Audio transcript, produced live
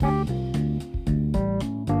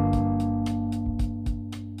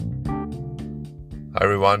Hi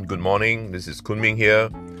everyone, good morning. This is Kunming here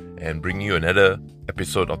and bringing you another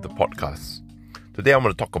episode of the podcast. Today I'm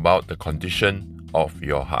going to talk about the condition of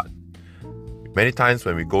your heart. Many times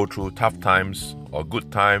when we go through tough times or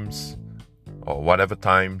good times or whatever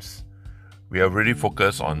times, we are really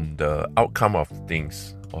focused on the outcome of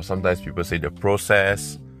things, or sometimes people say the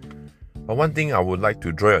process. But one thing I would like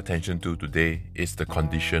to draw your attention to today is the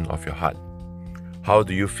condition of your heart. How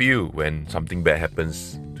do you feel when something bad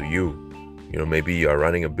happens to you? Maybe you are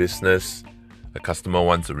running a business, a customer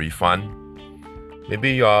wants a refund.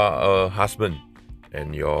 Maybe you are a husband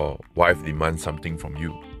and your wife demands something from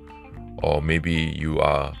you. Or maybe you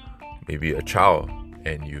are a child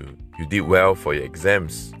and you did well for your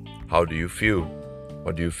exams. How do you feel?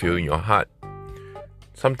 What do you feel in your heart?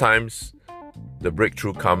 Sometimes the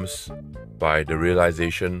breakthrough comes by the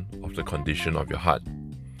realization of the condition of your heart.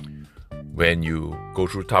 When you go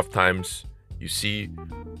through tough times, you see,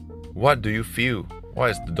 what do you feel?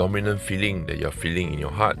 What is the dominant feeling that you're feeling in your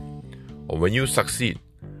heart? Or when you succeed,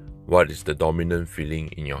 what is the dominant feeling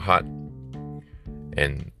in your heart?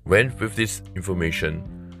 And with this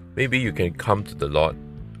information, maybe you can come to the Lord,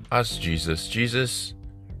 ask Jesus,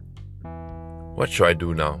 what should I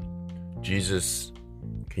do now? Jesus,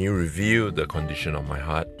 can you reveal the condition of my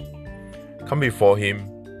heart? Come before Him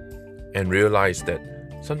and realize that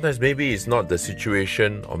sometimes maybe it's not the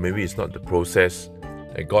situation or maybe it's not the process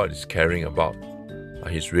that God is caring about,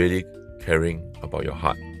 but He's really caring about your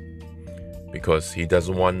heart, because He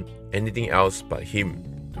doesn't want anything else but Him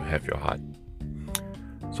to have your heart.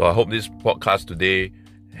 So I hope this podcast today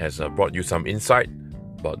has brought you some insight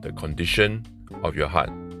about the condition of your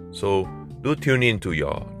heart. So do tune in to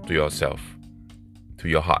yourself, to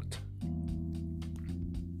your heart.